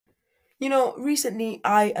Recently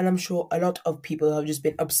and I'm sure a lot of people have just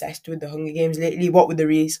been obsessed with the Hunger Games lately. What with the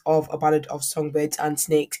release of A Ballad of Songbirds and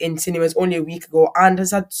Snakes in cinemas only a week ago, and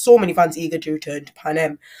has had so many fans eager to return to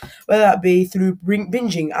Panem, whether that be through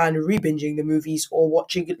binging and re-binging the movies or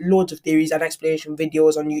watching loads of theories and explanation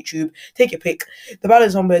videos on YouTube. Take your pick. The Ballad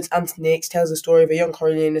of Songbirds and Snakes tells the story of a young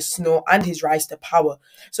Coriolanus Snow and his rise to power.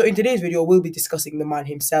 So in today's video, we'll be discussing the man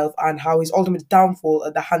himself and how his ultimate downfall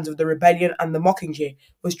at the hands of the rebellion and the Mockingjay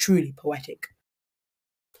was truly poetic.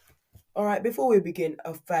 Alright, before we begin,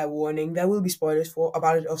 a fair warning, there will be spoilers for A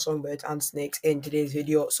Ballad of Songbirds and Snakes in today's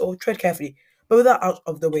video, so tread carefully. But with that out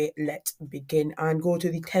of the way, let's begin and go to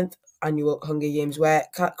the 10th annual Hunger Games, where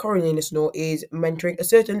Coriolanus Snow is mentoring a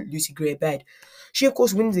certain Lucy Grey-Bed. She of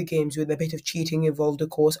course wins the games with a bit of cheating involved of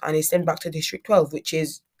course, and is sent back to District 12, which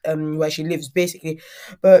is where she lives basically.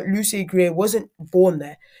 But Lucy Grey wasn't born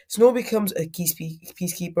there. Snow becomes a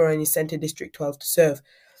peacekeeper and is sent to District 12 to serve.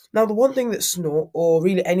 Now, the one thing that Snow, or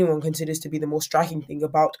really anyone, considers to be the most striking thing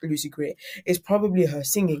about Lucy Gray is probably her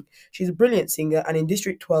singing. She's a brilliant singer, and in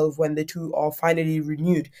District 12, when the two are finally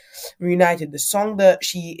reunited, the song that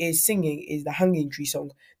she is singing is the Hanging Tree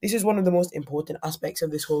song. This is one of the most important aspects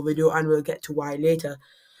of this whole video, and we'll get to why later.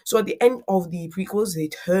 So at the end of the prequels, they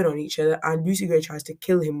turn on each other, and Lucy Gray tries to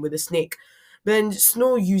kill him with a snake. But then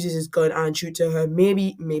Snow uses his gun and shoots at her,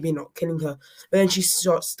 maybe not killing her. But then she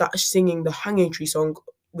starts singing the Hanging Tree song,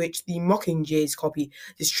 which the Mockingjays copy,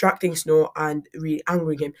 distracting Snow and really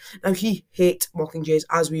angering him. Now, he hates Mockingjays,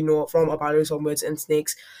 as we know from A Ballad of Songbirds and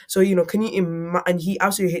Snakes. So, can you and he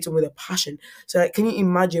absolutely hates them with a passion. So, can you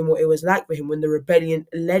imagine what it was like for him when the rebellion,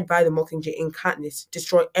 led by the Mockingjay in Katniss,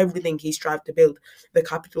 destroyed everything he strived to build? The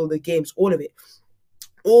capital, the games, all of it.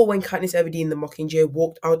 Or when Katniss Everdeen, the Mockingjay,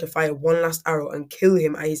 walked out to fire one last arrow and kill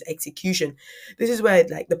him at his execution. This is where,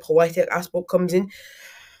 the poetic aspect comes in.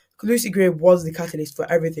 Lucy Gray was the catalyst for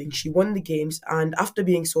everything. She won the games, and after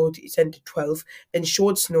being sent to 12,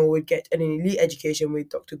 ensured Snow would get an elite education with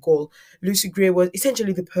Dr. Gall. Lucy Gray was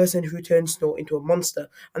essentially the person who turned Snow into a monster,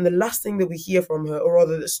 and the last thing that we hear from her, or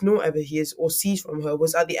rather that Snow ever hears or sees from her,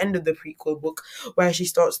 was at the end of the prequel book, where she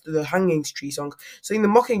starts the Hanging Tree song. So in the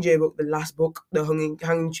Mockingjay book, the last book, the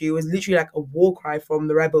Hanging Tree was literally like a war cry from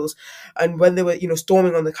the rebels, and when they were,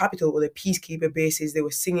 storming on the capital or the peacekeeper bases, they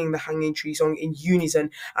were singing the Hanging Tree song in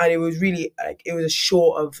unison, and it was really it was a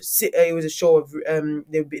show of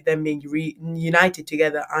them being reunited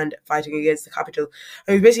together and fighting against the capital.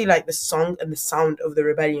 And it was basically like the song and the sound of the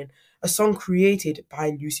rebellion, a song created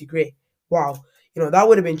by Lucy Gray. Wow. That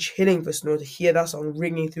would have been chilling for Snow to hear that song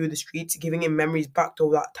ringing through the streets, giving him memories back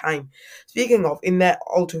to that time. Speaking of, in their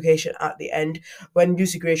altercation at the end, when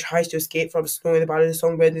Lucy Gray tries to escape from Snow in the Ballad of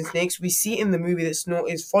Songbirds and Snakes, we see in the movie that Snow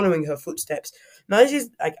is following her footsteps. Now, this is,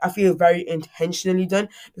 I feel, very intentionally done,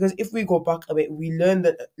 because if we go back a bit, we learn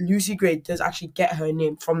that Lucy Gray does actually get her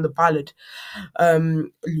name from the ballad,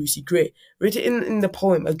 Lucy Gray. Written in the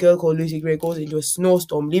poem, a girl called Lucy Gray goes into a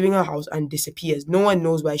snowstorm, leaving her house and disappears. No one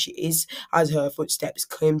knows where she is, as her footsteps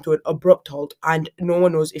came to an abrupt halt, and no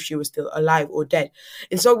one knows if she was still alive or dead.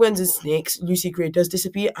 In Songbirds and Snakes, Lucy Gray does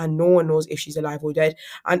disappear, and no one knows if she's alive or dead.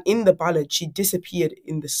 And in the ballad, she disappeared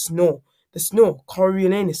in the snow. The Snow,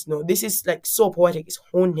 Coriolanus Snow. This is so poetic, it's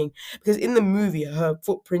haunting, because in the movie, her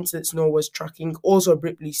footprints that Snow was tracking also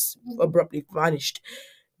abruptly vanished.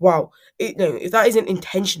 Wow, if that isn't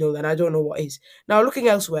intentional, then I don't know what is. Now, looking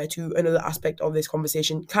elsewhere to another aspect of this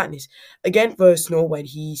conversation, Katniss. Again, for Snow, when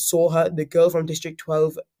he saw her, the girl from District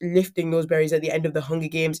 12, lifting those berries at the end of the Hunger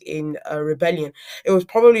Games in a rebellion, it was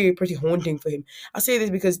probably pretty haunting for him. I say this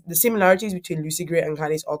because the similarities between Lucy Gray and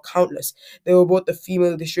Katniss are countless. They were both the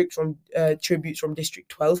female district from tributes from District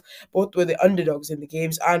 12, both were the underdogs in the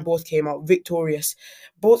games, and both came out victorious.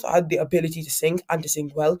 Both had the ability to sing, and to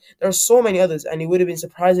sing well. There are so many others, and it would have been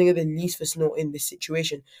surprising at the least for Snow in this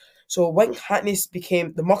situation. So when Katniss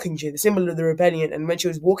became the Mockingjay, the symbol of the rebellion, and when she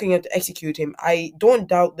was walking out to execute him, I don't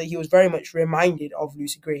doubt that he was very much reminded of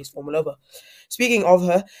Lucy Gray, his former lover. Speaking of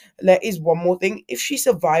her, there is one more thing. If she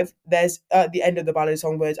survived, there's at the end of the Ballad of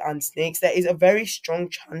Songbirds and Snakes, there is a very strong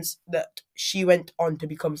chance that she went on to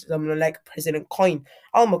become someone like President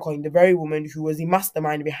Alma Coin, the very woman who was the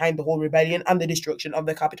mastermind behind the whole rebellion and the destruction of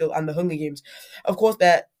the capital and the Hunger Games. Of course,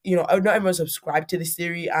 not everyone subscribed to this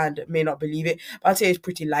theory and may not believe it, but I'd say it's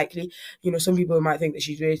pretty likely. Some people might think that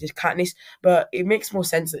she's related to Katniss, but it makes more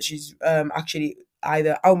sense that she's actually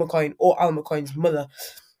either Alma Coin or Alma Coin's mother.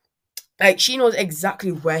 She knows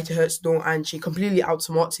exactly where to hurt Snow, and she completely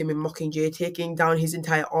outsmarts him in Mockingjay, taking down his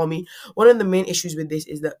entire army. One of the main issues with this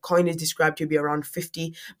is that Coin is described to be around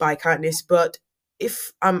 50 by Katniss, but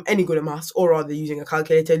if I'm any good at maths, or rather using a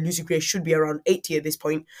calculator, Lucy Gray should be around 80 at this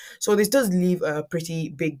point. So this does leave a pretty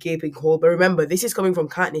big gaping hole. But remember, this is coming from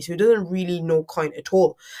Katniss, who doesn't really know coin at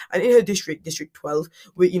all. And in her district, District 12,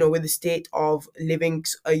 with the state of living,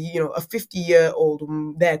 a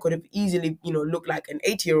 50-year-old there could have easily, looked like an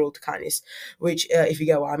 80-year-old Katniss, which, if you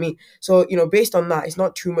get what I mean. So, based on that, it's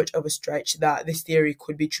not too much of a stretch that this theory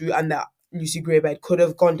could be true, and that Lucy Greybed could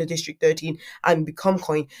have gone to District 13 and become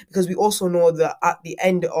coin, because we also know that at the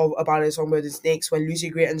end of A Ballad of Songbirds and Snakes, when Lucy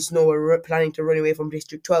Gray and Snow were planning to run away from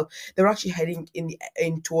District 12, they were actually heading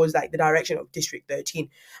in towards like the direction of District 13.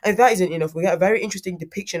 And if that isn't enough, we get a very interesting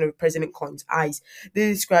depiction of President Coin's eyes.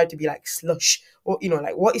 They're described to be like slush, or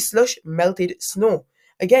like, what is slush? Melted snow.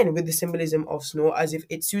 Again, with the symbolism of snow, as if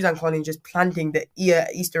it's Susan Collins just planting the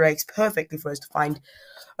Easter eggs perfectly for us to find.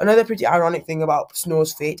 Another pretty ironic thing about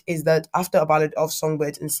Snow's fate is that after A Ballad of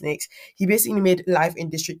Songbirds and Snakes, he basically made life in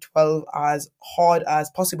District 12 as hard as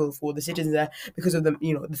possible for the citizens there, because of the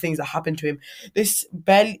things that happened to him.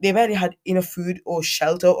 They barely had enough food or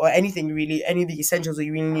shelter or anything really, any of the essentials that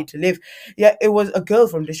you really need to live. Yet it was a girl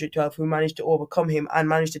from District 12 who managed to overcome him and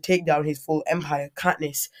managed to take down his full empire,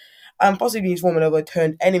 Katniss, and possibly his former lover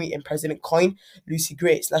turned enemy in President Coin, Lucy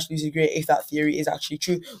Gray / Lucy Gray, if that theory is actually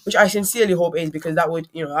true, which I sincerely hope is, because that would,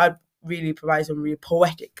 I'd really provide some really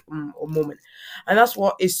poetic moment. And that's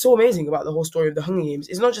what is so amazing about the whole story of the Hunger Games.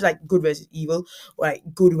 It's not just like good versus evil, or like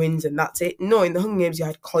good wins and that's it. No, in the Hunger Games you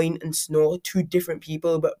had Coin and Snow, two different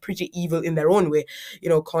people but pretty evil in their own way.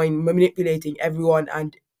 Coin manipulating everyone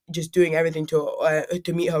and just doing everything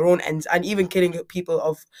to meet her own ends, and even killing people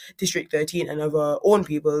of District 13 and of her own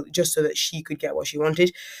people just so that she could get what she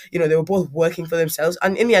wanted. They were both working for themselves,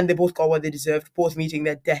 and in the end they both got what they deserved, both meeting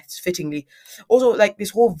their deaths fittingly. Also, like, this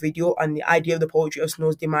whole video and the idea of the poetry of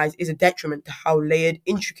Snow's demise is a detriment to how layered,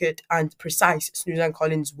 intricate and precise Susan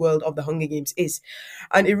Collins' world of the Hunger Games is,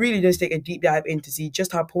 and it really does take a deep dive in to see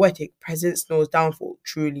just how poetic President Snow's downfall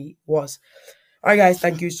truly was. Alright guys,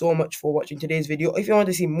 thank you so much for watching today's video. If you want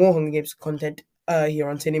to see more Hunger Games content here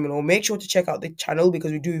on Cinema, make sure to check out the channel,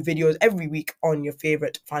 because we do videos every week on your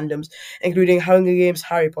favourite fandoms, including Hunger Games,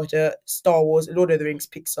 Harry Potter, Star Wars, Lord of the Rings,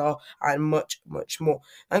 Pixar, and much, much more.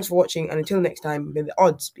 Thanks for watching, and until next time, may the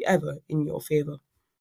odds be ever in your favour.